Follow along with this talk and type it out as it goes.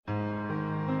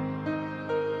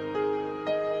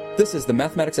This is the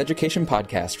Mathematics Education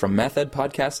Podcast from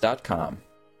mathedpodcast.com.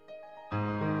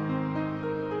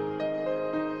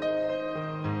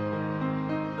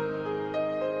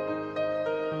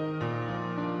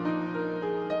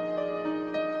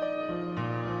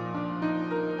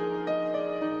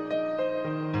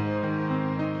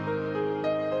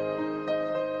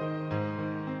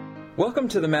 Welcome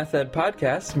to the Math Ed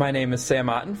Podcast. My name is Sam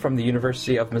Otten from the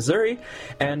University of Missouri,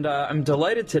 and I'm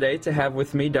delighted today to have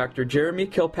with me Dr. Jeremy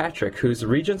Kilpatrick, who's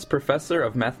Regents Professor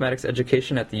of Mathematics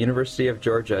Education at the University of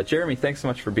Georgia. Jeremy, thanks so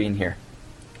much for being here.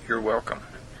 You're welcome.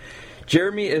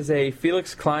 Jeremy is a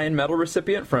Felix Klein Medal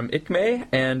recipient from ICME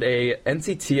and a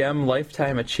NCTM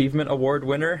Lifetime Achievement Award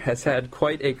winner, has had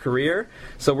quite a career.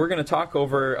 So we're going to talk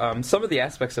over some of the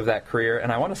aspects of that career,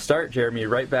 and I want to start, Jeremy,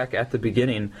 right back at the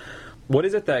beginning. What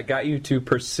is it that got you to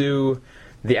pursue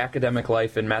the academic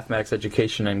life in mathematics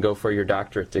education and go for your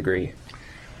doctorate degree?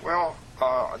 Well,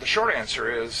 the short answer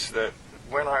is that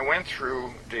when I went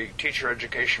through the teacher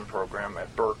education program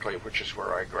at Berkeley, which is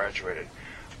where I graduated,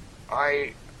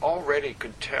 I already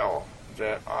could tell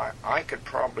that I could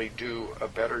probably do a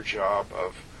better job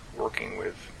of working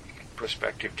with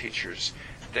prospective teachers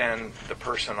than the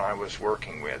person I was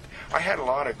working with. I had a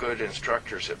lot of good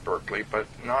instructors at Berkeley, but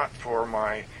not for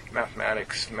my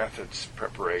mathematics methods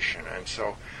preparation. And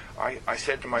so I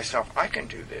said to myself, I can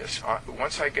do this.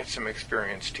 Once I get some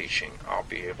experience teaching, I'll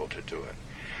be able to do it.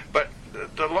 But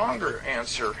the longer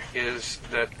answer is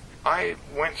that I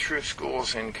went through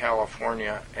schools in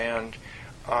California and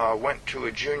went to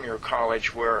a junior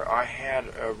college where I had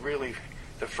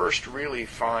the first really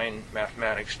fine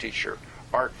mathematics teacher,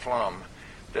 Art Flum,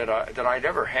 that I'd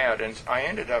ever had, and I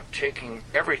ended up taking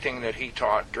everything that he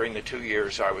taught during the 2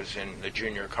 years I was in the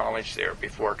junior college there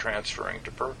before transferring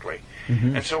to Berkeley.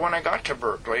 Mm-hmm. And so when I got to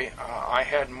Berkeley, I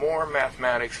had more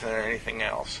mathematics than anything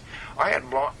else. I had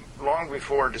long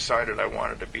before decided I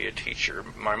wanted to be a teacher.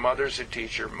 My mother's a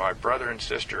teacher, my brother and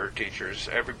sister are teachers,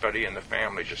 everybody in the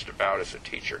family just about is a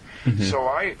teacher. Mm-hmm. So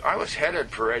I was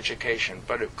headed for education,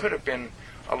 but it could have been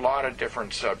a lot of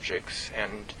different subjects.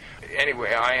 And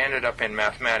anyway, I ended up in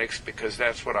mathematics because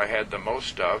that's what I had the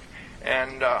most of,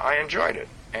 and I enjoyed it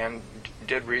and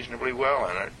did reasonably well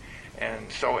in it,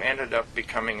 and so ended up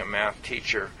becoming a math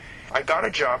teacher. I got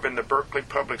a job in the Berkeley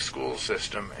public school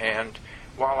system, and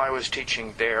while I was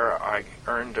teaching there, I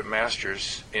earned a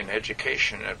master's in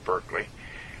education at Berkeley.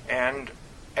 And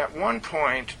at one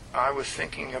point, I was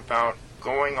thinking about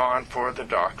going on for the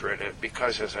doctorate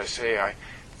because, as I say, I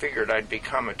figured I'd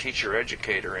become a teacher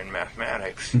educator in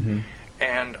mathematics. Mm-hmm.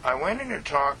 And I went in to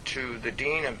talk to the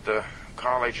dean of the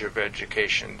College of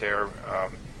Education there,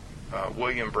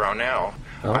 William Brownell,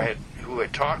 who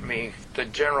had taught me the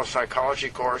general psychology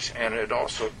course, and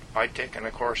I'd taken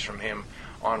a course from him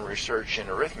on research in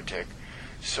arithmetic.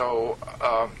 So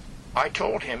I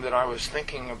told him that I was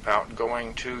thinking about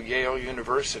going to Yale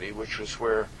University, which was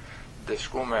where the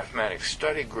school mathematics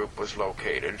study group was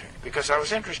located, because I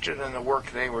was interested in the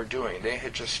work they were doing. They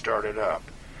had just started up.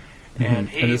 Mm-hmm. And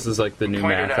this is like the new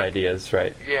math ideas,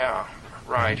 right? Yeah,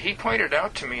 right. Mm-hmm. He pointed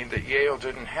out to me that Yale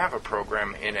didn't have a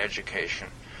program in education.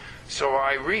 So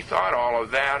I rethought all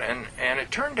of that, and it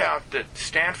turned out that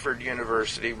Stanford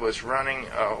University was running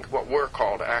what were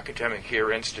called academic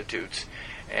year institutes.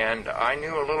 And I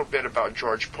knew a little bit about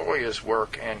George Polya's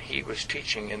work, and he was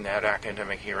teaching in that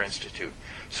academic year institute.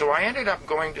 So I ended up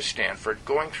going to Stanford,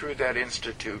 going through that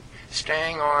institute,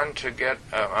 staying on to get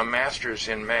a master's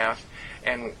in math,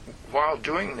 and while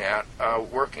doing that,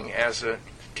 working as a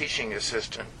teaching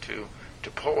assistant to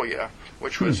Polya,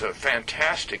 which was a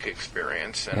fantastic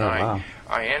experience. And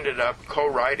I ended up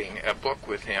co-writing a book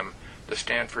with him, the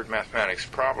Stanford Mathematics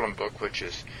Problem Book, which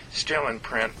is still in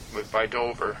print by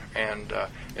Dover, and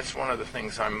it's one of the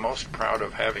things I'm most proud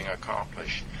of having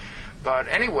accomplished. But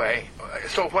anyway,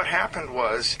 so what happened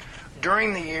was,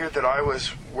 during the year that I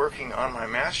was working on my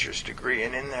master's degree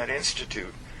and in that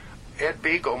institute, Ed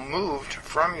Beagle moved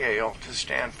from Yale to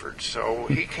Stanford, so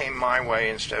he came my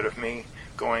way instead of me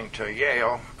going to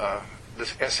Yale. The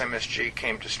SMSG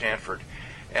came to Stanford,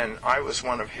 and I was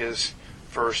one of his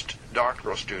first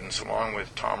doctoral students, along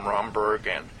with Tom Romberg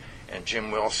and Jim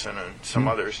Wilson and some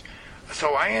others.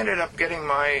 So I ended up getting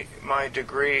my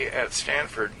degree at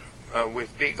Stanford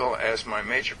with Beagle as my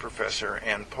major professor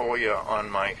and Polya on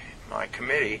my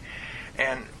committee.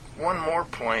 And one more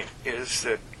point is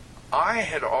that I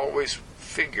had always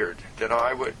figured that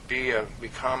I would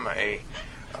become a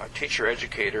teacher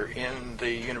educator in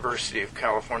the University of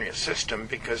California system,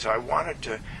 because I wanted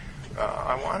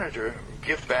to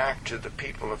give back to the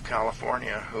people of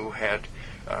California who had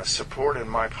supported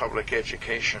my public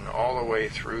education all the way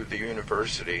through the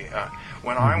university.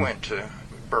 When I went to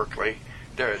Berkeley,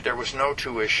 there was no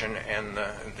tuition, and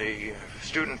the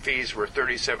student fees were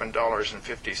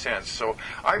 $37.50. So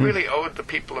I really owed the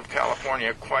people of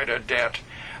California quite a debt.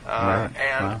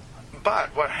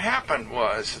 But what happened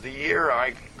was, the year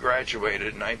I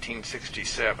graduated,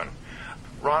 1967,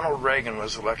 Ronald Reagan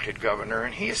was elected governor,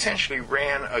 and he essentially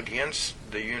ran against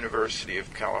the University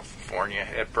of California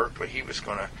at Berkeley. He was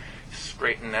going to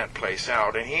straighten that place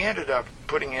out, and he ended up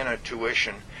putting in a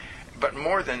tuition. But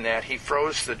more than that, he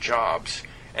froze the jobs.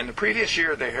 And the previous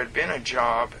year, there had been a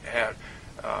job at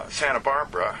Santa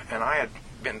Barbara, and I had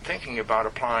been thinking about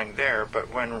applying there,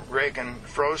 but when Reagan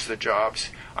froze the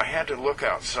jobs, I had to look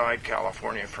outside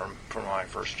California for my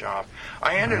first job.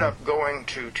 I ended up going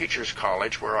to Teachers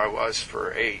College, where I was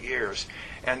for 8 years,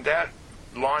 and that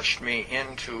launched me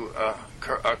into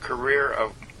a career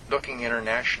of looking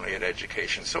internationally at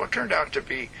education. So it turned out to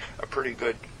be a pretty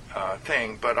good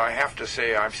thing, but I have to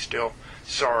say I'm still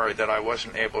sorry that I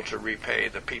wasn't able to repay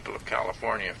the people of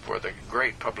California for the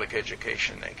great public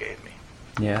education they gave me.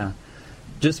 Yeah.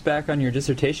 Just back on your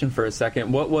dissertation for a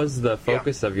second, what was the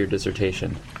focus of your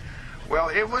dissertation? Well,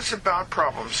 it was about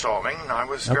problem solving. I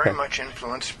was very much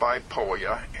influenced by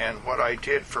Polya, and what I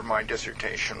did for my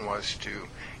dissertation was to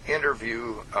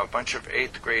interview a bunch of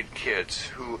 8th grade kids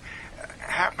who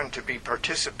happened to be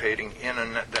participating in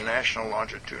the National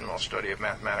Longitudinal Study of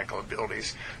Mathematical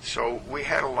Abilities. So we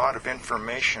had a lot of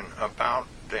information about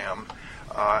them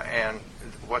and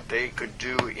what they could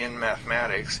do in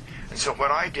mathematics. And so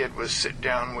what I did was sit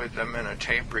down with them in a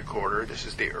tape recorder. This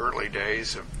is the early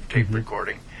days of tape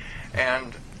recording.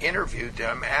 And interviewed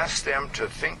them, asked them to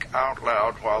think out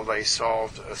loud while they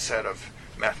solved a set of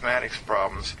mathematics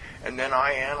problems. And then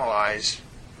I analyzed,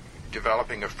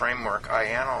 developing a framework, I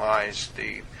analyzed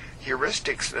the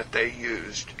heuristics that they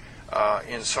used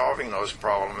in solving those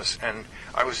problems. And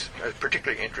I was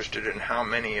particularly interested in how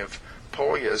many of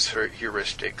Polya's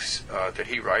heuristics that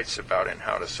he writes about and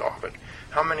how to solve it.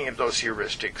 How many of those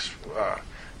heuristics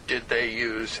did they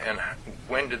use, and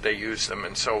when did they use them,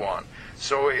 and so on.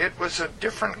 So it was a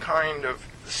different kind of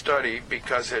study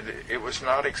because it was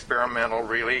not experimental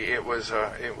really. It was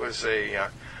a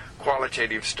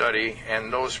qualitative study,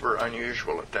 and those were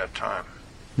unusual at that time.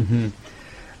 Mm-hmm.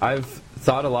 I've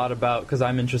thought a lot about, because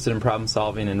I'm interested in problem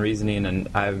solving and reasoning, and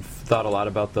I've thought a lot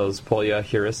about those Polya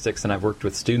heuristics, and I've worked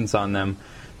with students on them,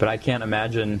 but I can't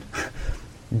imagine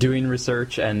doing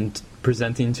research and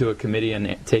presenting to a committee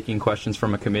and taking questions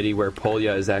from a committee where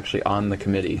Polya is actually on the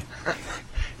committee.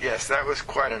 Yes, that was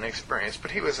quite an experience,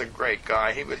 but he was a great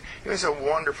guy. He was a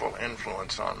wonderful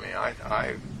influence on me.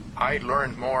 I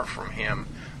learned more from him,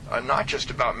 not just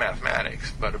about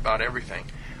mathematics, but about everything,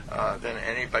 than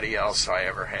anybody else I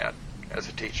ever had as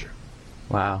a teacher.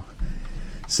 Wow.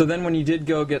 So then when you did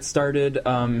go get started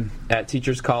at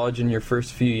Teachers College in your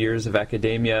first few years of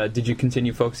academia, did you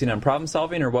continue focusing on problem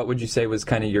solving, or what would you say was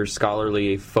kind of your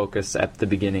scholarly focus at the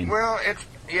beginning? Well,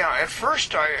 at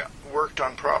first I worked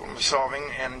on problem solving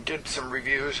and did some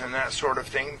reviews and that sort of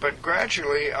thing, but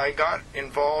gradually I got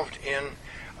involved in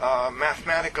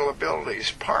mathematical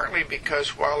abilities, partly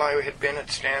because while I had been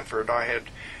at Stanford, I had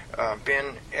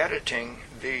been editing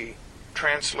the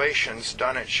translations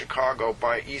done at Chicago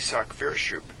by Isaac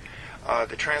Virchow,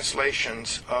 the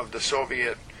translations of the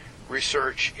Soviet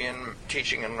research in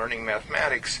teaching and learning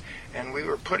mathematics, and we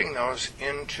were putting those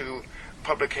into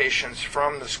publications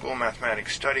from the School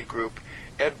Mathematics Study Group.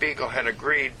 Ed Beagle had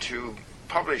agreed to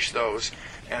publish those,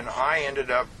 and I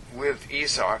ended up with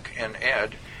Isaac and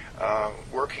Ed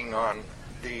working on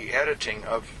the editing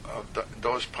of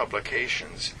those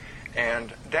publications,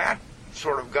 and that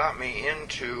sort of got me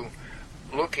into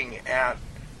looking at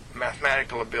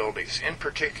mathematical abilities. In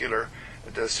particular,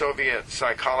 the Soviet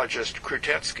psychologist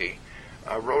Krutetsky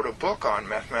wrote a book on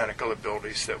mathematical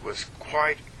abilities that was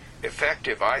quite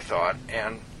effective, I thought,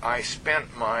 and I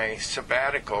spent my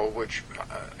sabbatical, which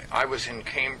I was in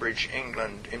Cambridge,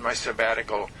 England, in my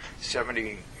sabbatical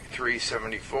 73,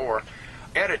 74,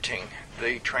 editing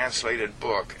the translated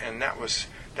book, and that was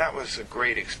a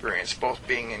great experience, both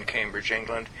being in Cambridge,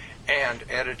 England, and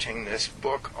editing this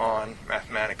book on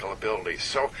mathematical abilities.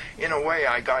 So, in a way,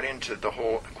 I got into the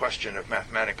whole question of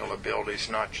mathematical abilities,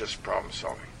 not just problem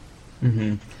solving.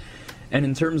 Mm-hmm. And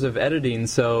in terms of editing,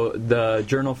 so the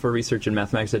Journal for Research in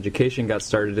Mathematics Education got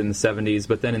started in the 70s,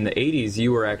 but then in the 80s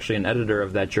you were actually an editor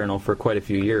of that journal for quite a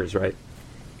few years, right?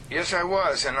 Yes, I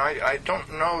was, and I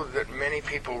don't know that many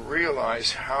people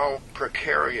realize how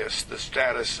precarious the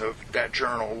status of that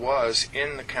journal was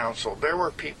in the council. There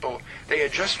were people, they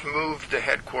had just moved the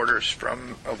headquarters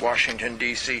from Washington,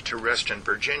 D.C. to Reston,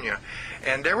 Virginia,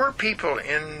 and there were people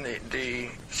in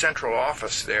the central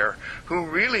office there who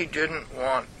really didn't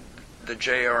want the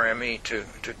JRME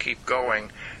to keep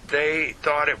going. They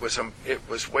thought it was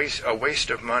a waste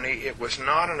of money. It was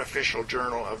not an official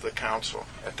journal of the council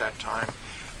at that time,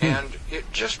 and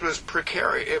it just was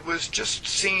precarious. It was just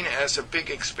seen as a big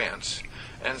expense.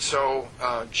 And so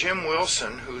Jim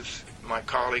Wilson, who's my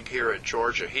colleague here at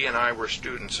Georgia, he and I were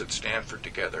students at Stanford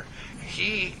together.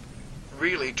 He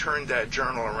really turned that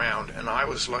journal around, and I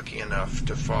was lucky enough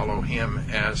to follow him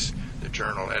as the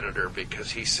journal editor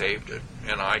because he saved it,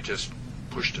 and I just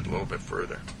pushed it a little bit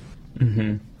further.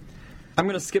 Mm-hmm. I'm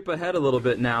going to skip ahead a little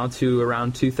bit now to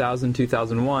around 2000,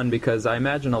 2001, because I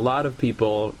imagine a lot of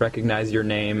people recognize your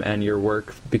name and your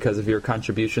work because of your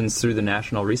contributions through the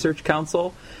National Research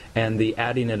Council and the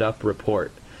Adding It Up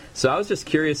report. So I was just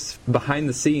curious, behind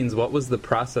the scenes, what was the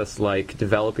process like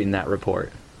developing that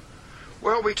report?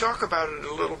 Well, we talk about it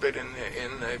a little bit in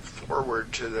the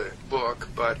foreword to the book,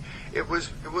 but it was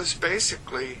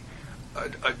basically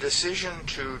a decision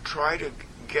to try to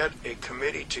get a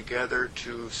committee together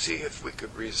to see if we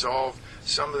could resolve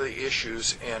some of the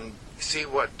issues and see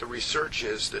what the research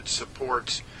is that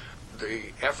supports the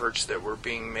efforts that were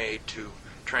being made to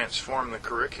transform the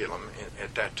curriculum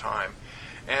at that time.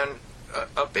 And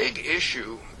a big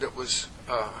issue that was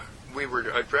we were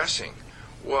addressing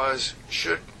was,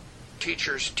 should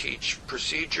teachers teach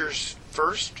procedures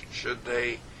first? Should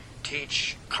they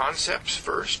teach concepts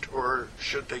first, or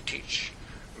should they teach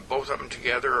both of them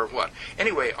together, or what?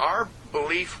 Anyway, our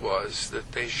belief was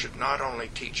that they should not only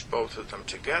teach both of them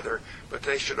together, but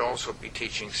they should also be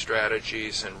teaching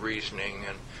strategies and reasoning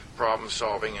and problem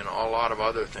solving and a lot of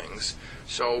other things.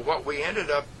 So what we ended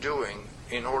up doing,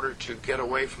 in order to get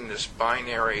away from this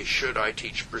binary, should I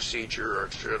teach procedure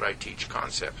or should I teach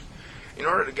concepts, in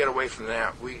order to get away from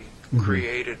that, we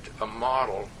created a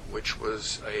model which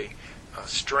was a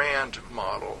strand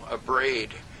model, a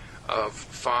braid of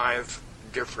 5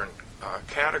 different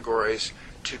categories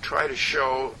to try to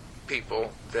show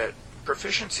people that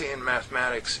proficiency in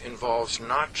mathematics involves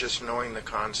not just knowing the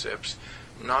concepts,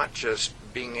 not just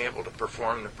being able to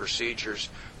perform the procedures,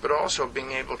 but also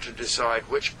being able to decide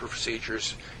which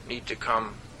procedures need to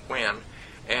come when,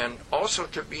 and also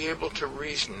to be able to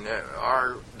reason.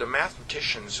 The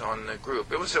mathematicians on the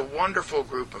group, it was a wonderful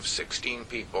group of 16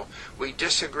 people. We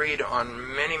disagreed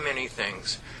on many, many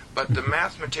things, but the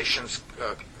mathematicians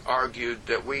argued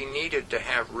that we needed to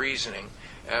have reasoning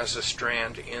as a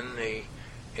strand in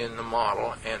the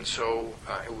model, and so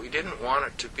we didn't want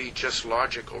it to be just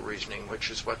logical reasoning,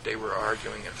 which is what they were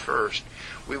arguing at first.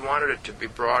 We wanted it to be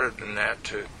broader than that,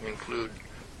 to include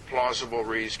plausible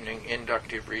reasoning,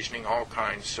 inductive reasoning, all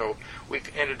kinds. So we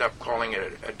ended up calling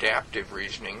it adaptive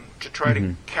reasoning to try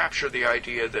to capture the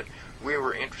idea that we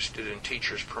were interested in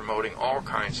teachers promoting all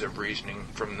kinds of reasoning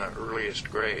from the earliest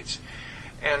grades.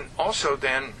 And also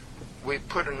then we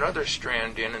put another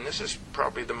strand in, and this is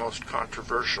probably the most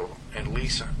controversial and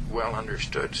least well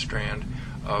understood strand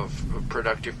of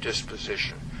productive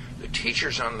disposition. The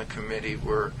teachers on the committee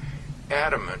were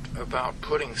adamant about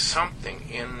putting something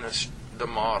in the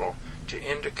model to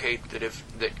indicate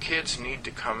that kids need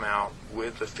to come out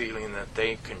with the feeling that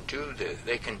they can do this,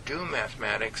 they can do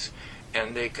mathematics,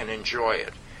 and they can enjoy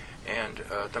it. And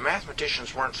the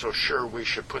mathematicians weren't so sure we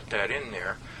should put that in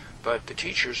there, but the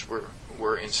teachers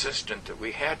were insistent that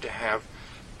we had to have,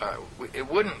 it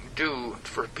wouldn't do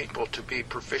for people to be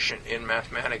proficient in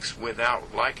mathematics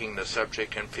without liking the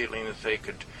subject and feeling that they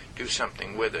could do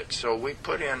something with it. So we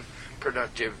put in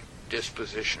productive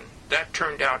disposition. That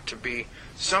turned out to be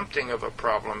something of a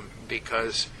problem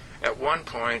because at one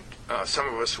point some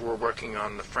of us were working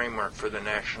on the framework for the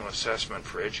National Assessment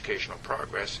for Educational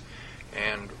Progress,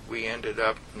 and we ended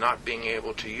up not being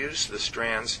able to use the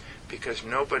strands because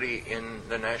nobody in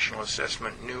the National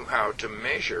Assessment knew how to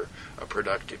measure a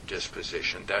productive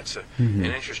disposition. That's an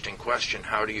interesting question.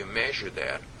 How do you measure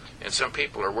that? And some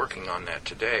people are working on that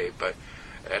today, but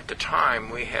at the time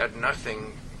we had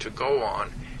nothing to go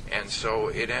on, and so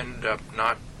it ended up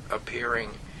not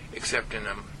appearing, except in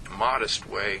a modest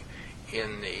way,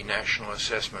 in the National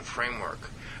Assessment Framework.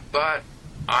 But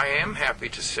I am happy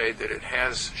to say that it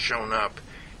has shown up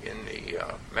in the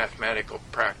mathematical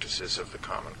practices of the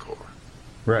Common Core.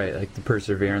 Right, like the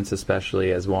Perseverance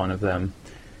especially as one of them.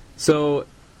 So,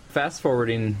 fast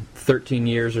forwarding 13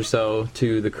 years or so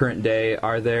to the current day,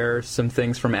 are there some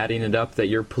things from Adding It Up that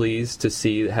you're pleased to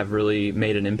see that have really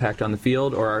made an impact on the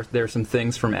field, or are there some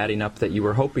things from Adding Up that you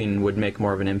were hoping would make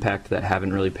more of an impact that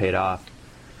haven't really paid off?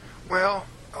 Well,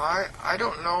 I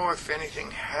don't know if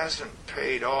anything hasn't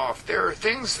paid off. There are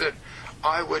things that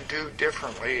I would do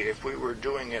differently if we were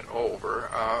doing it over.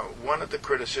 One of the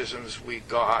criticisms we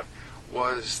got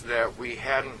was that we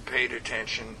hadn't paid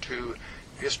attention to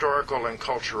historical and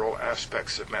cultural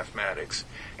aspects of mathematics,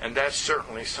 and that's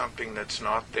certainly something that's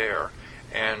not there.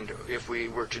 And if we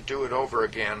were to do it over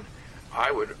again,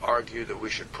 I would argue that we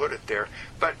should put it there.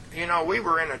 But, we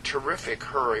were in a terrific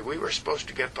hurry. We were supposed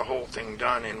to get the whole thing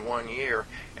done in 1 year,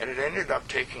 and it ended up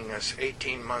taking us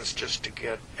 18 months just to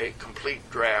get a complete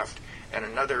draft, and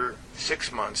another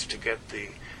 6 months to get the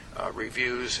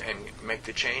reviews and make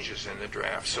the changes in the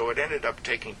draft. So it ended up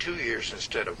taking 2 years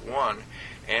instead of 1,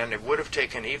 and it would have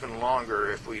taken even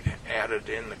longer if we'd added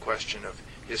in the question of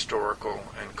historical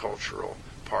and cultural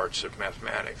parts of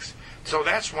mathematics. So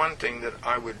that's one thing that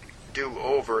I would do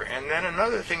over. And then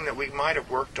another thing that we might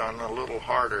have worked on a little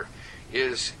harder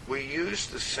is we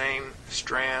used the same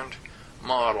strand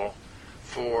model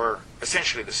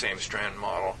essentially the same strand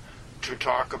model to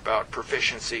talk about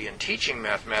proficiency in teaching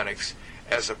mathematics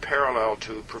as a parallel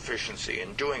to proficiency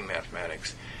in doing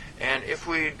mathematics. And if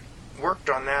we worked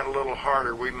on that a little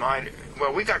harder, we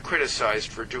got criticized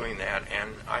for doing that,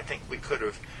 and I think we could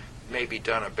have maybe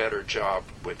done a better job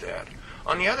with that.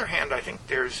 On the other hand, I think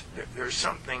there's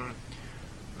something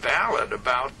valid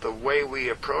about the way we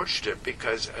approached it,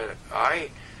 because I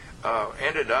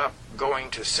ended up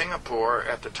going to Singapore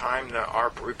at the time that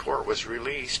our report was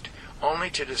released, only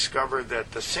to discover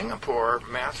that the Singapore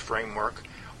math framework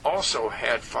also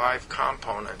had 5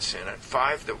 components in it,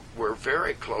 5 that were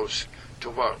very close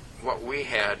to what we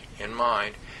had in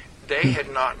mind. They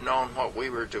had not known what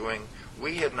we were doing.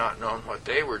 We had not known what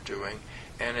they were doing.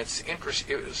 And it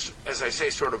was, as I say,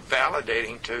 sort of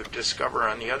validating to discover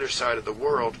on the other side of the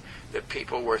world that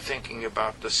people were thinking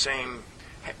about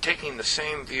taking the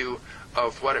same view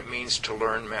of what it means to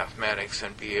learn mathematics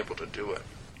and be able to do it.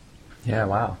 Yeah,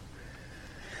 wow.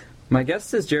 My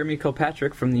guest is Jeremy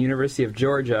Kilpatrick from the University of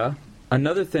Georgia.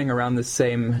 Another thing around the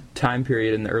same time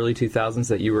period in the early 2000s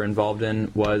that you were involved in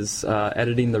was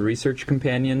editing the research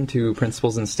companion to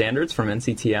Principles and Standards from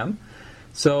NCTM.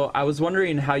 So I was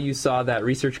wondering how you saw that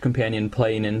research companion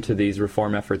playing into these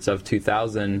reform efforts of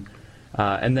 2000,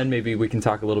 and then maybe we can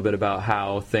talk a little bit about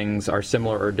how things are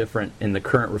similar or different in the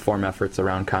current reform efforts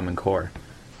around Common Core.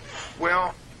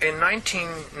 Well, in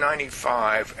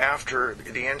 1995, after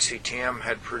the NCTM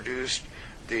had produced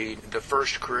the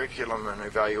first curriculum and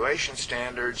evaluation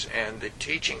standards and the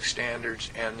teaching standards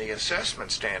and the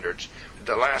assessment standards,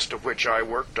 the last of which I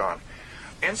worked on,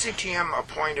 NCTM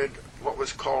appointed what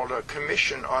was called a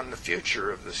Commission on the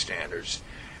Future of the Standards.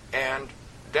 And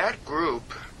that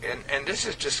group, and this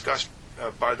is discussed,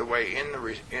 by the way, in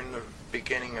the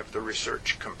beginning of the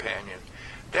research companion,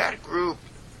 that group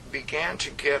began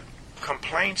to get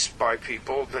complaints by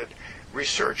people that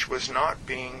research was not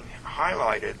being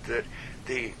highlighted, that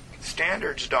the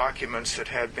standards documents that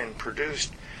had been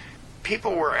produced,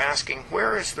 people were asking,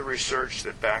 where is the research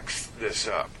that backs this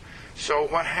up? So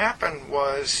what happened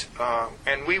was,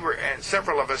 and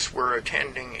several of us were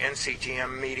attending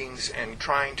NCTM meetings and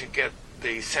trying to get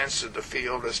the sense of the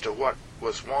field as to what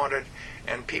was wanted,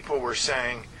 and people were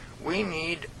saying, we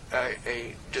need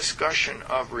a discussion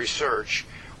of research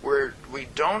where we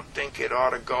don't think it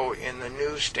ought to go in the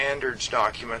new standards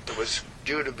document that was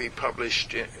due to be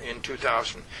published in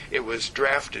 2000. It was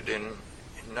drafted in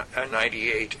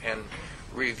 98 and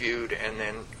reviewed, and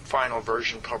then final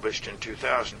version published in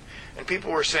 2000. And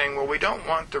people were saying, well, we don't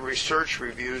want the research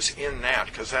reviews in that,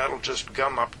 because that'll just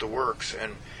gum up the works,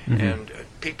 and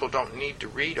people don't need to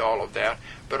read all of that.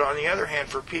 But on the other hand,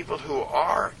 for people who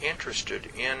are interested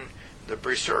in the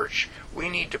research, we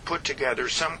need to put together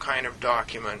some kind of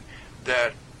document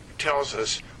that tells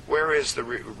us where is the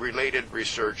related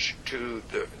research to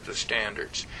the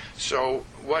standards. So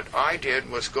what I did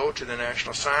was go to the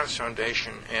National Science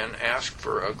Foundation and ask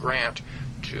for a grant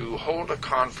to hold a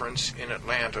conference in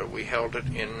Atlanta. We held it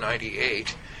in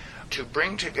 98 to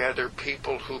bring together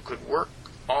people who could work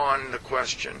on the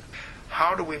question,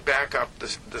 how do we back up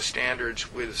the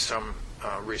standards with some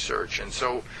research? And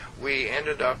so we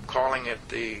ended up calling it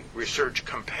the Research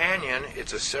Companion.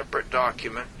 It's a separate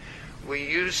document. We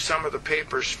used some of the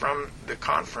papers from the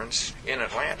conference in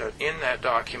Atlanta in that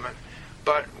document,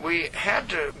 but we had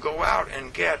to go out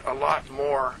and get a lot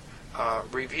more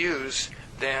reviews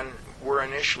than were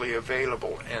initially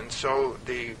available. And so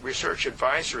the Research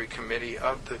Advisory Committee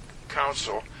of the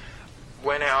Council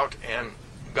went out and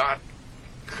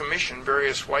commissioned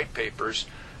various white papers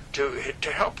to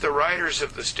help the writers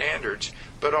of the standards,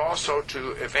 but also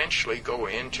to eventually go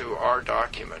into our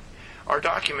document. Our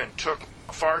document took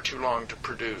far too long to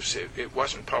produce. It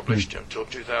wasn't published until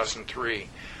 2003,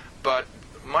 but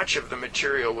much of the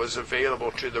material was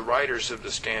available to the writers of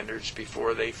the standards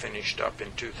before they finished up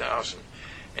in 2000.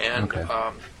 And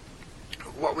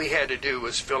what we had to do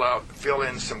was fill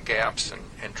in some gaps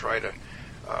and try to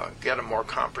get a more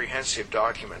comprehensive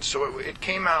document. So it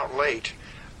came out late,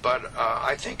 but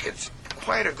I think it's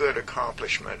quite a good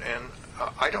accomplishment, and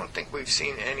I don't think we've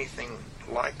seen anything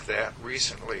like that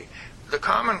recently. The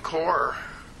Common Core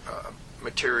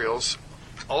materials,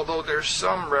 although there's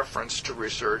some reference to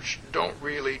research, don't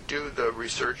really do the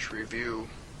research review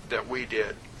that we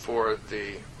did for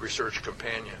the Research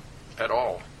Companion at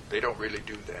all. They don't really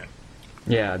do that.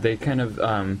 Yeah, they kind of,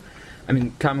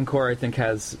 Common Core, I think,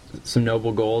 has some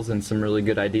noble goals and some really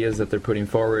good ideas that they're putting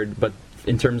forward, but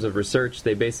in terms of research,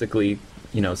 they basically,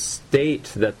 state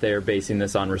that they're basing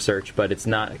this on research, but it's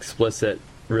not explicit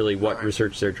really what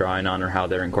research they're drawing on or how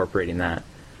they're incorporating that.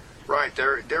 Right.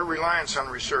 Their reliance on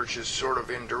research is sort of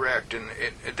indirect, and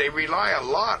they rely a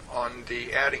lot on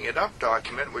the Adding It Up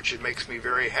document, which it makes me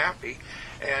very happy.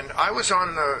 And I was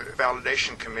on the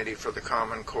validation committee for the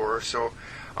Common Core, so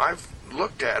I've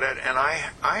looked at it, and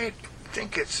I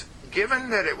think it's, given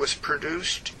that it was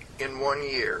produced in 1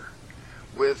 year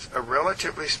with a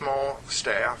relatively small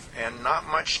staff and not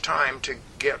much time to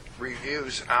get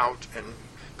reviews out and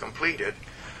completed,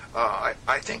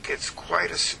 I think it's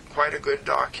quite a good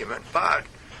document. But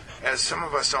as some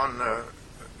of us on the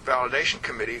validation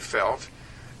committee felt,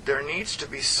 there needs to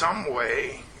be some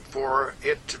way for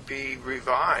it to be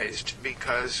revised,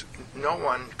 because no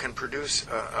one can produce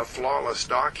a flawless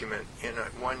document in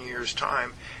 1 year's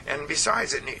time. And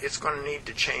besides, it's going to need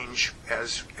to change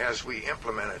as we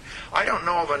implement it. I don't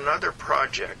know of another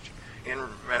project in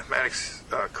mathematics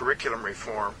curriculum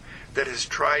reform that has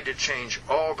tried to change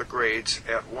all the grades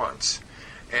at once.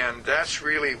 And that's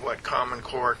really what Common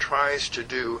Core tries to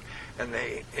do. And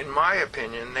they, in my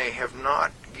opinion, they have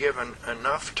not given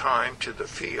enough time to the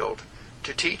field,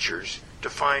 to teachers, to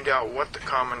find out what the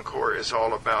Common Core is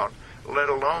all about, let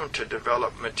alone to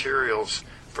develop materials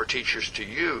for teachers to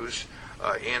use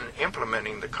in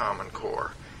implementing the Common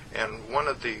Core. And one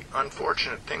of the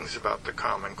unfortunate things about the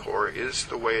Common Core is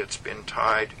the way it's been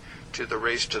tied to the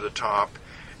race to the top,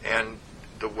 and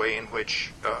the way in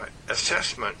which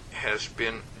assessment has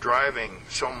been driving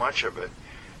so much of it.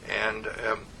 And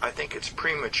I think it's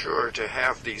premature to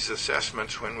have these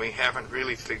assessments when we haven't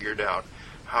really figured out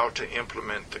how to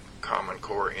implement the Common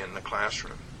Core in the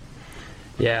classroom.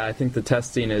 Yeah, I think the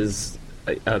testing is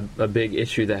a big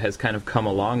issue that has kind of come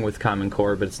along with Common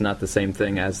Core, but it's not the same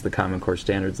thing as the Common Core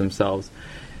standards themselves.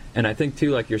 And I think,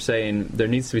 too, like you're saying, there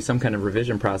needs to be some kind of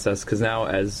revision process, because now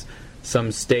as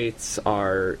some states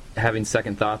are having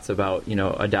second thoughts about,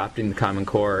 adopting the Common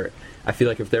Core, I feel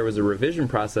like if there was a revision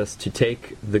process to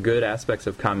take the good aspects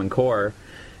of Common Core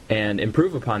and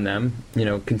improve upon them,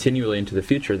 continually into the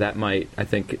future, that might, I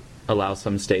think, allow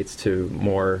some states to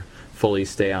more fully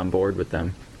stay on board with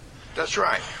them. That's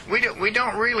right. We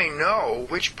don't really know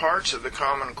which parts of the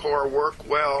Common Core work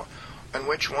well and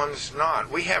which ones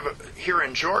not. We have, here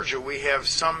in Georgia, we have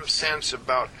some sense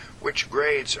about which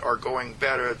grades are going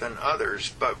better than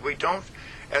others, but we don't,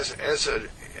 as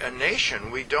a nation,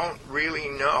 we don't really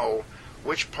know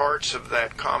which parts of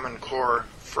that Common Core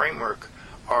framework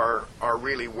are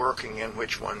really working and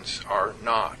which ones are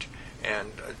not.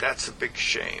 And that's a big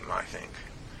shame, I think.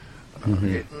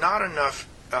 Not enough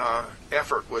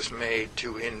effort was made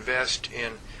to invest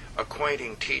in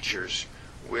acquainting teachers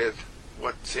with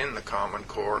what's in the Common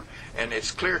Core, and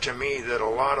it's clear to me that a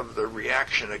lot of the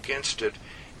reaction against it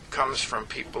comes from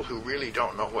people who really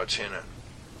don't know what's in it.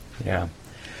 Yeah.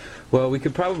 Well, we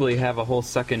could probably have a whole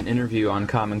second interview on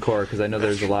Common Core, because I know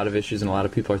there's a lot of issues and a lot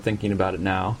of people are thinking about it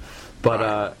now.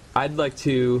 But I'd like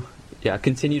to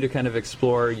continue to kind of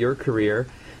explore your career,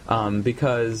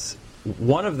 because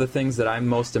one of the things that I'm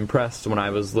most impressed when I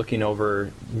was looking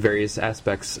over various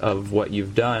aspects of what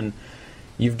you've done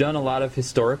a lot of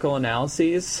historical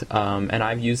analyses, and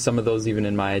I've used some of those even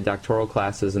in my doctoral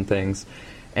classes and things.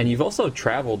 And you've also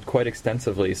traveled quite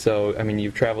extensively. So,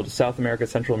 you've traveled to South America,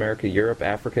 Central America, Europe,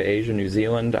 Africa, Asia, New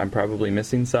Zealand. I'm probably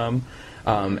missing some.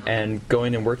 And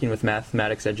going and working with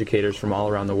mathematics educators from all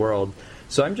around the world.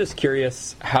 So I'm just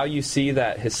curious how you see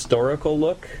that historical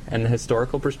look and the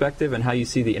historical perspective, and how you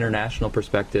see the international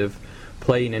perspective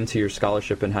playing into your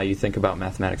scholarship and how you think about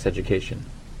mathematics education.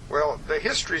 Well, the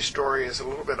history story is a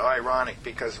little bit ironic,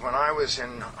 because when I was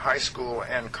in high school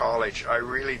and college, I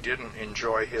really didn't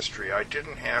enjoy history. I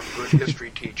didn't have good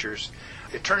history teachers.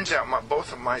 It turns out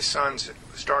both of my sons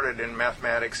started in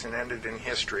mathematics and ended in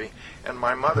history, and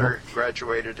my mother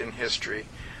graduated in history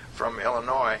from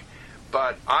Illinois.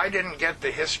 But I didn't get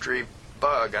the history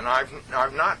bug, and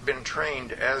I've not been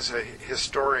trained as a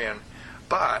historian.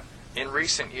 But in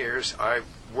recent years,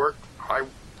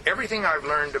 everything I've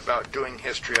learned about doing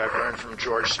history, I've learned from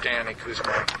George Stanek, who's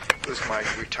my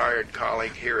retired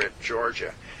colleague here at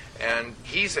Georgia. and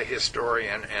he's a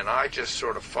historian, and I just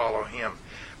sort of follow him.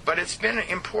 But it's been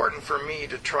important for me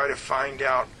to try to find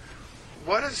out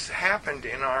what has happened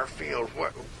in our field,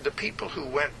 what the people who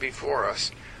went before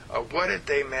us, what did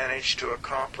they manage to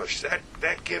accomplish?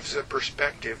 That gives a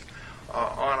perspective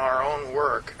on our own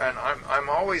work, and I'm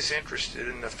always interested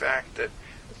in the fact that,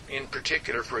 in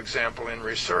particular, for example, in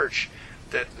research,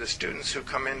 that the students who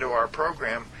come into our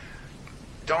program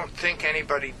don't think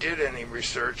anybody did any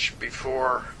research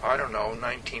before, I don't know,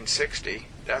 1960.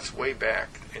 That's way back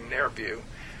in their view.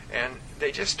 And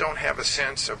they just don't have a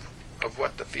sense of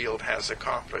what the field has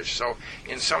accomplished. So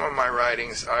in some of my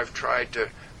writings, I've tried to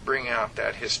bring out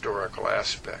that historical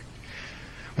aspect.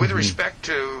 With respect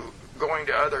to going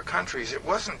to other countries, it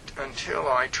wasn't until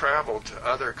I traveled to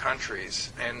other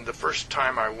countries, and the first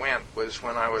time I went was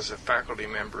when I was a faculty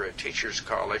member at Teachers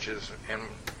Colleges, and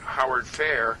Howard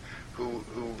Fair, who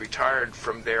retired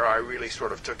from there, I really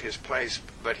sort of took his place,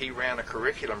 but he ran a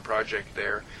curriculum project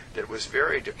there that was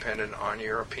very dependent on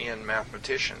European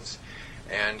mathematicians.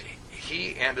 And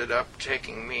he ended up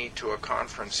taking me to a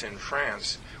conference in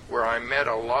France where I met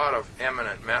a lot of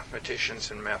eminent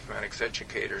mathematicians and mathematics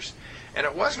educators. And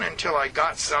it wasn't until I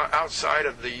got outside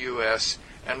of the U.S.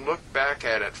 and looked back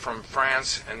at it from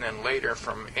France, and then later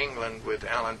from England with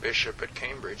Alan Bishop at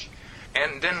Cambridge,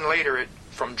 and then later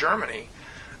from Germany,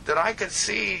 that I could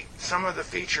see some of the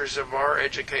features of our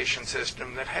education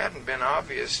system that hadn't been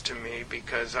obvious to me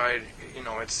because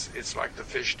it's like the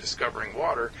fish discovering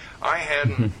water. I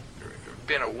hadn't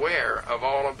been aware of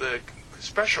all of the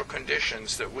special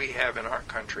conditions that we have in our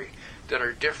country that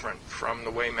are different from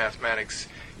the way mathematics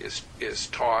is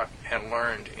taught and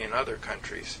learned in other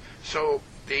countries. So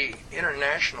the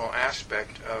international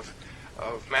aspect of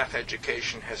math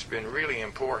education has been really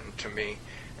important to me,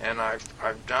 and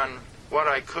I've done what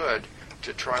I could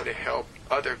to try to help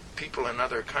other people in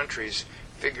other countries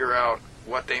figure out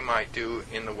what they might do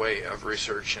in the way of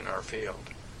research in our field.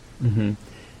 Mm-hmm.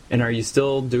 And are you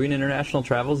still doing international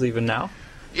travels even now?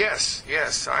 Yes.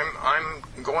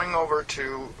 I'm going over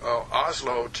to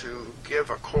Oslo to give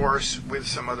a course with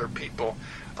some other people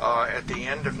at the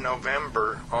end of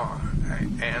November,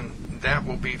 and that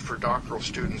will be for doctoral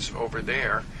students over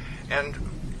there. And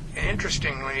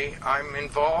interestingly, I'm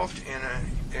involved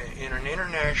in an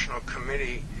international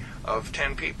committee of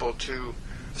 10 people to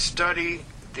study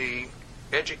the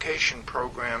education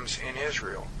programs in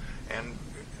Israel. And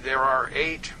there are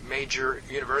 8 major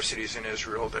universities in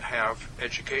Israel that have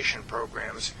education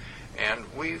programs. And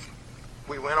we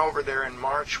went over there in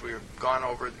March, we've gone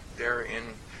over there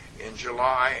in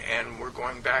July, and we're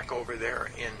going back over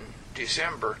there in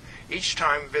December, each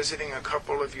time visiting a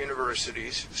couple of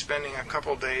universities, spending a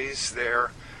couple days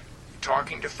there,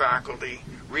 talking to faculty,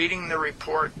 reading the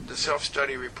report, the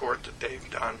self-study report that they've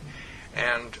done,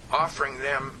 and offering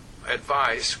them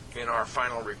advice in our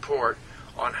final report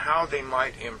on how they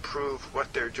might improve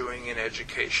what they're doing in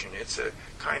education. It's a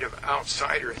kind of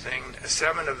outsider thing.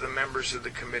 7 of the members of the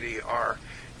committee are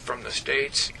from the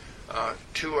States,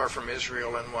 2 are from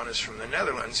Israel, and 1 is from the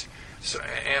Netherlands. So,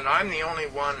 and I'm the only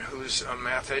one who's a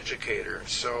math educator,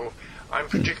 so I'm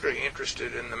particularly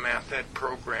interested in the math ed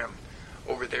program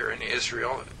over there in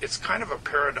Israel. It's kind of a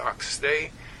paradox.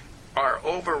 They are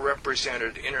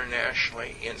overrepresented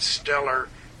internationally in stellar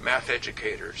math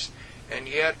educators, and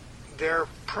yet their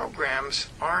programs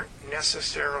aren't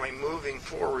necessarily moving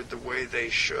forward the way they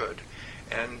should.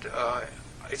 And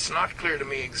it's not clear to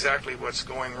me exactly what's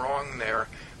going wrong there,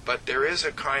 but there is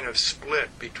a kind of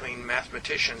split between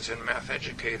mathematicians and math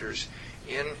educators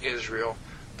in Israel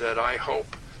that I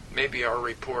hope maybe our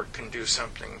report can do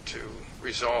something to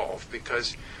resolve,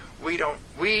 because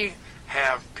we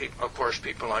have, of course,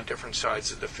 people on different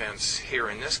sides of the fence here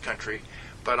in this country,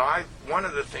 but one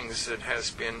of the things that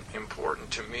has been important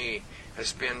to me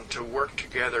has been to work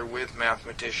together with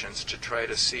mathematicians to try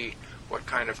to see what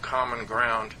kind of common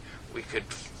ground we could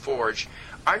forge.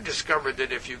 I've discovered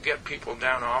that if you get people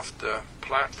down off the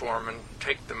platform and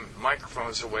take the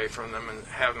microphones away from them and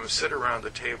have them sit around the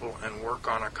table and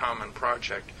work on a common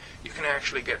project, you can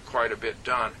actually get quite a bit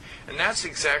done. And that's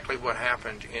exactly what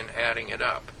happened in Adding It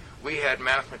Up. We had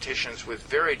mathematicians with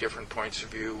very different points of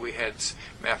view. We had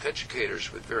math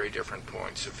educators with very different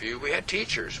points of view. We had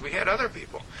teachers. We had other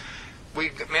people. We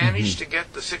managed to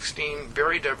get the 16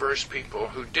 very diverse people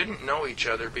who didn't know each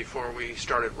other before we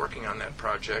started working on that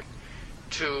project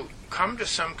to come to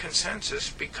some consensus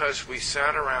because we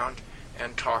sat around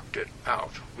and talked it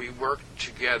out. We worked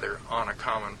together on a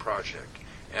common project.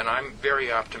 And I'm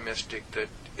very optimistic that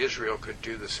Israel could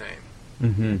do the same.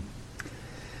 Mm-hmm.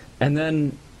 And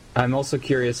then I'm also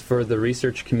curious for the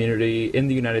research community in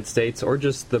the United States, or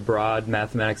just the broad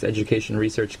mathematics education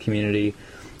research community,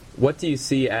 what do you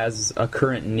see as a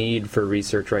current need for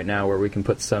research right now where we can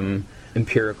put some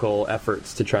empirical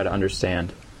efforts to try to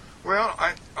understand? Well,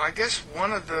 I guess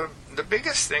one of the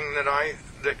biggest thing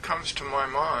that comes to my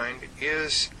mind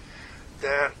is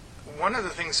that one of the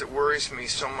things that worries me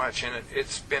so much, and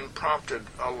it's been prompted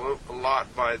a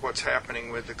lot by what's happening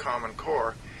with the Common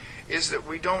Core, is that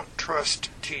we don't trust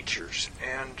teachers.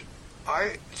 And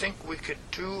I think we could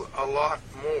do a lot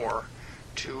more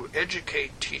to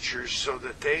educate teachers so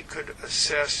that they could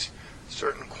assess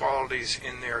certain qualities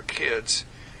in their kids,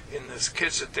 in the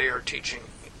kids that they are teaching.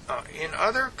 In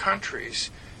other countries,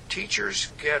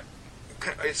 teachers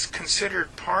it's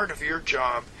considered part of your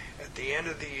job at the end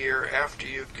of the year, after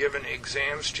you've given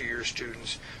exams to your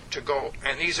students, to go,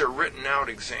 and these are written out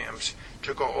exams,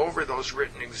 to go over those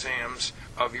written exams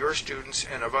of your students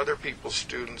and of other people's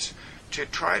students to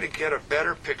try to get a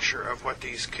better picture of what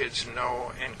these kids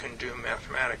know and can do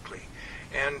mathematically.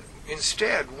 And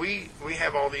instead, we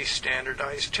have all these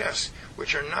standardized tests,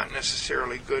 which are not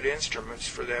necessarily good instruments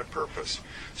for that purpose.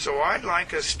 So I'd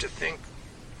like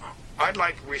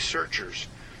researchers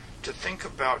to think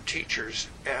about teachers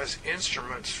as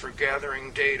instruments for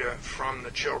gathering data from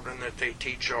the children that they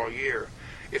teach all year.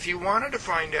 If you wanted to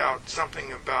find out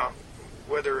something about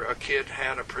whether a kid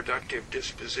had a productive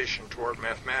disposition toward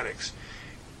mathematics,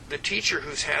 the teacher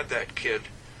who's had that kid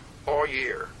all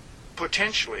year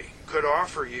potentially could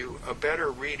offer you a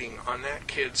better reading on that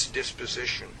kid's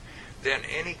disposition than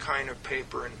any kind of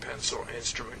paper and pencil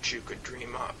instrument you could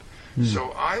dream up.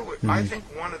 So I think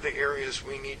one of the areas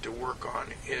we need to work on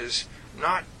is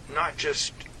not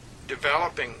just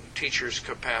developing teachers'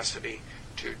 capacity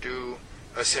to do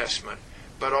assessment,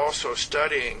 but also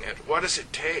studying it. What does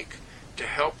it take to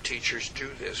help teachers do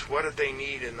this? What do they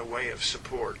need in the way of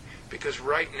support? Because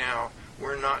right now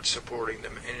we're not supporting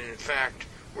them, and in fact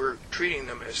we're treating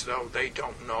them as though they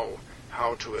don't know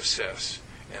how to assess,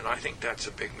 and I think that's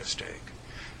a big mistake.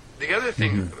 The other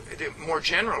thing, more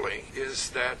generally,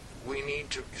 is that we need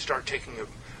to start taking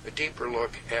a deeper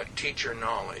look at teacher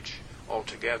knowledge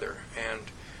altogether. And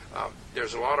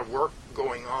there's a lot of work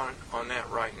going on that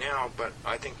right now, but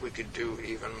I think we could do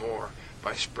even more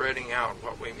by spreading out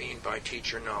what we mean by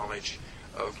teacher knowledge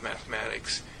of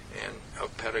mathematics and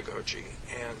of pedagogy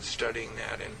and studying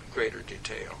that in greater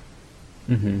detail.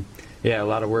 Yeah, a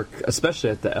lot of work, especially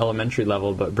at the elementary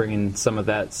level, but bringing some of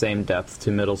that same depth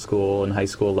to middle school and high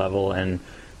school level and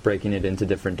breaking it into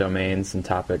different domains and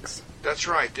topics. That's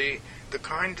right. The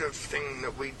kind of thing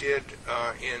that we did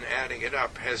in adding it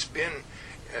up has been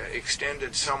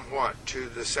extended somewhat to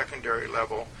the secondary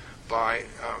level by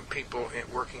people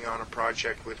working on a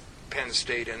project with Penn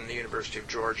State and the University of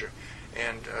Georgia.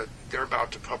 And they're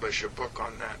about to publish a book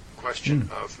on that question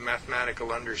of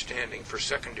mathematical understanding for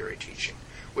secondary teaching,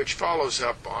 which follows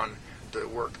up on the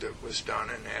work that was done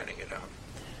in adding it up.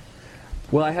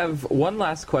 Well, I have one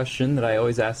last question that I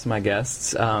always ask my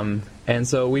guests. And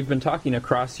so we've been talking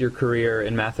across your career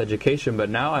in math education, but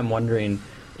now I'm wondering,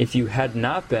 if you had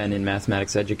not been in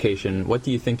mathematics education, what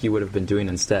do you think you would have been doing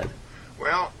instead?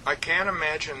 Well, I can't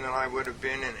imagine that I would have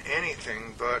been in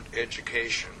anything but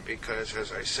education because,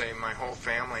 as I say, my whole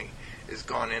family has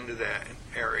gone into that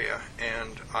area,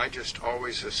 and I just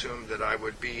always assumed that I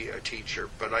would be a teacher,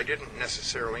 but I didn't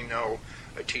necessarily know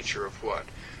a teacher of what.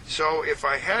 So if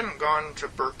I hadn't gone to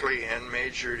Berkeley and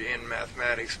majored in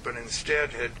mathematics, but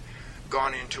instead had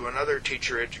gone into another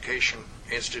teacher education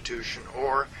institution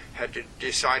or had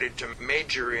decided to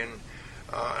major in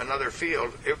another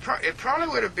field, it probably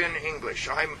would have been English.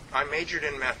 I majored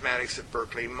in mathematics at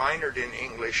Berkeley, minored in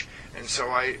English, and so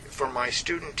for my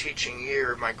student teaching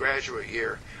year, my graduate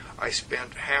year, I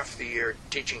spent half the year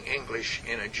teaching English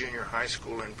in a junior high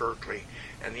school in Berkeley,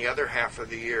 and the other half of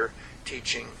the year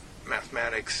teaching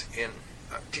mathematics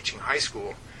teaching high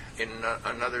school in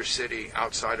another city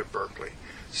outside of Berkeley.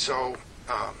 So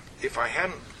if I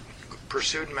hadn't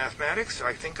pursued mathematics,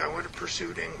 I think I would have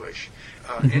pursued English.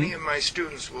 Any of my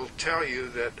students will tell you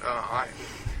that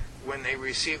when they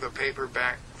receive a paper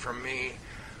back from me,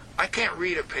 I can't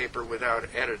read a paper without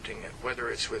editing it, whether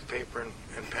it's with paper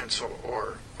and pencil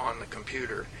or on the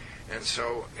computer. And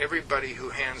so everybody who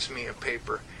hands me a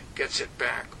paper gets it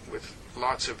back with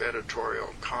lots of editorial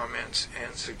comments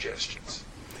and suggestions.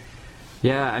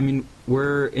 Yeah, I mean,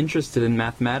 we're interested in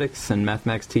mathematics and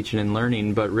mathematics teaching and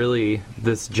learning, but really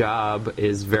this job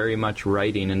is very much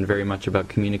writing and very much about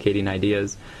communicating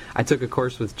ideas. I took a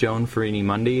course with Joan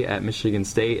Farini-Mundy at Michigan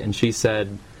State, and she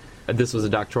said, this was a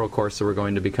doctoral course, so we're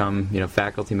going to become,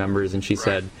 faculty members, and she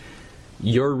said,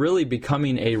 you're really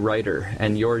becoming a writer,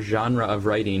 and your genre of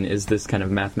writing is this kind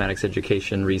of mathematics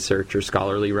education research or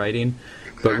scholarly writing.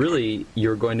 But really,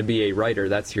 you're going to be a writer.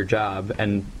 That's your job.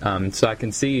 And so I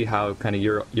can see how kind of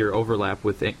your overlap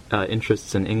with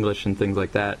interests in English and things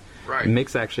like that Right.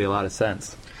 makes actually a lot of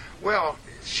sense. Well,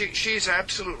 she's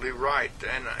absolutely right.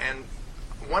 And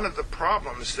one of the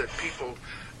problems that people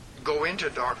go into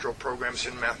doctoral programs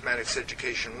in mathematics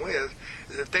education with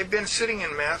is that they've been sitting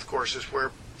in math courses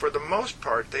where, for the most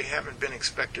part, they haven't been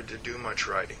expected to do much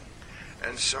writing.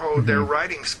 And so their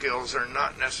writing skills are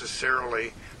not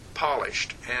necessarily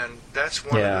polished, and that's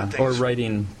one of the things. Or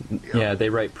writing, they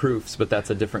write proofs, but that's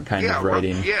a different kind of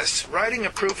writing. Yes, writing a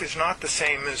proof is not the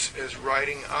same as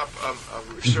writing up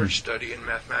a research study in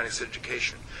mathematics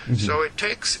education. So it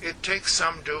takes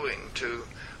some doing to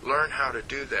learn how to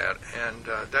do that, and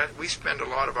that we spend a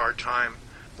lot of our time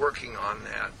working on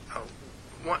that.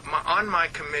 On my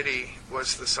committee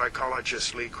was the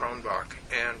psychologist Lee Cronbach,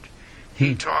 and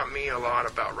he taught me a lot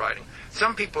about writing.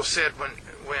 Some people said when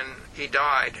he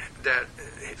died that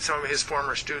some of his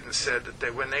former students said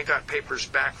that when they got papers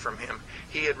back from him,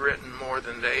 he had written more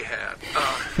than they had.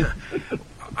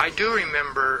 I do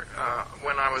remember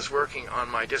when I was working on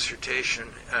my dissertation,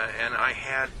 and I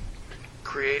had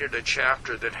created a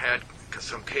chapter that had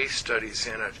some case studies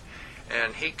in it,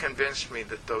 and he convinced me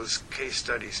that those case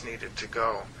studies needed to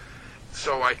go.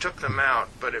 So I took them out,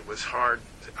 but it was hard.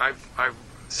 I've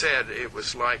said it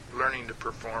was like learning to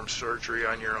perform surgery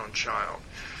on your own child.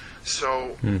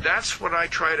 So that's what I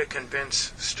try to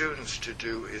convince students to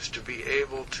do, is to be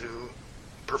able to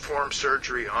perform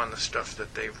surgery on the stuff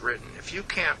that they've written. If you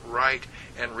can't write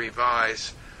and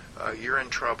revise, you're in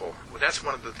trouble. Well, that's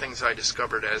one of the things I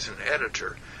discovered as an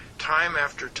editor. Time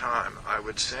after time, I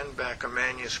would send back a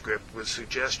manuscript with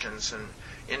suggestions and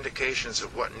indications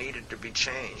of what needed to be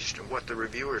changed and what the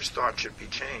reviewers thought should be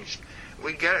changed.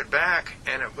 We'd get it back,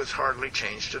 and it was hardly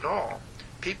changed at all.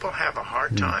 People have a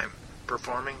hard time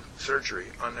performing surgery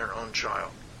on their own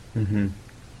child.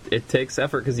 It takes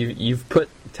effort because you've put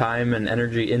time and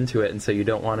energy into it, and so you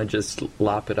don't want to just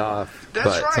lop it off. That's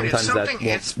but right.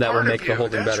 Sometimes that will make the whole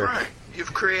thing better. That's right.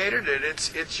 You've created it.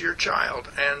 It's your child,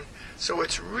 and so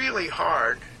it's really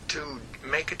hard to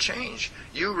make a change.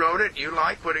 You wrote it. You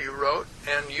like what you wrote,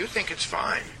 and you think it's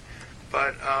fine.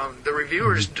 But the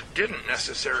reviewers didn't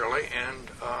necessarily, and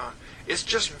it's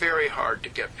just very hard to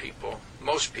get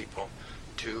most people,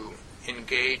 to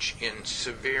engage in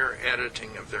severe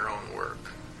editing of their own work.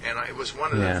 And it was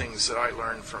one of the things that I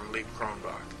learned from Lee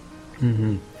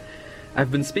Cronbach.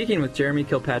 I've been speaking with Jeremy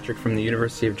Kilpatrick from the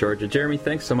University of Georgia. Jeremy,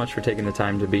 thanks so much for taking the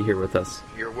time to be here with us.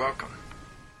 You're welcome.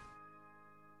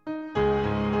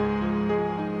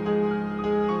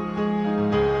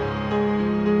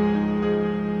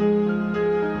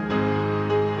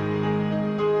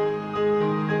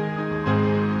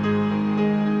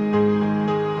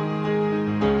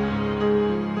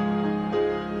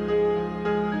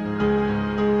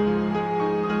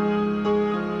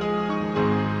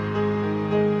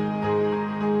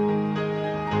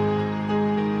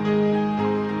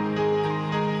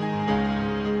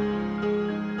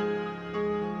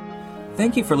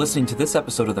 Thank you for listening to this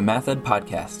episode of the MathEd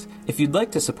Podcast. If you'd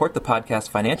like to support the podcast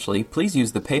financially, please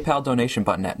use the PayPal donation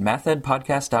button at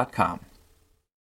mathedpodcast.com.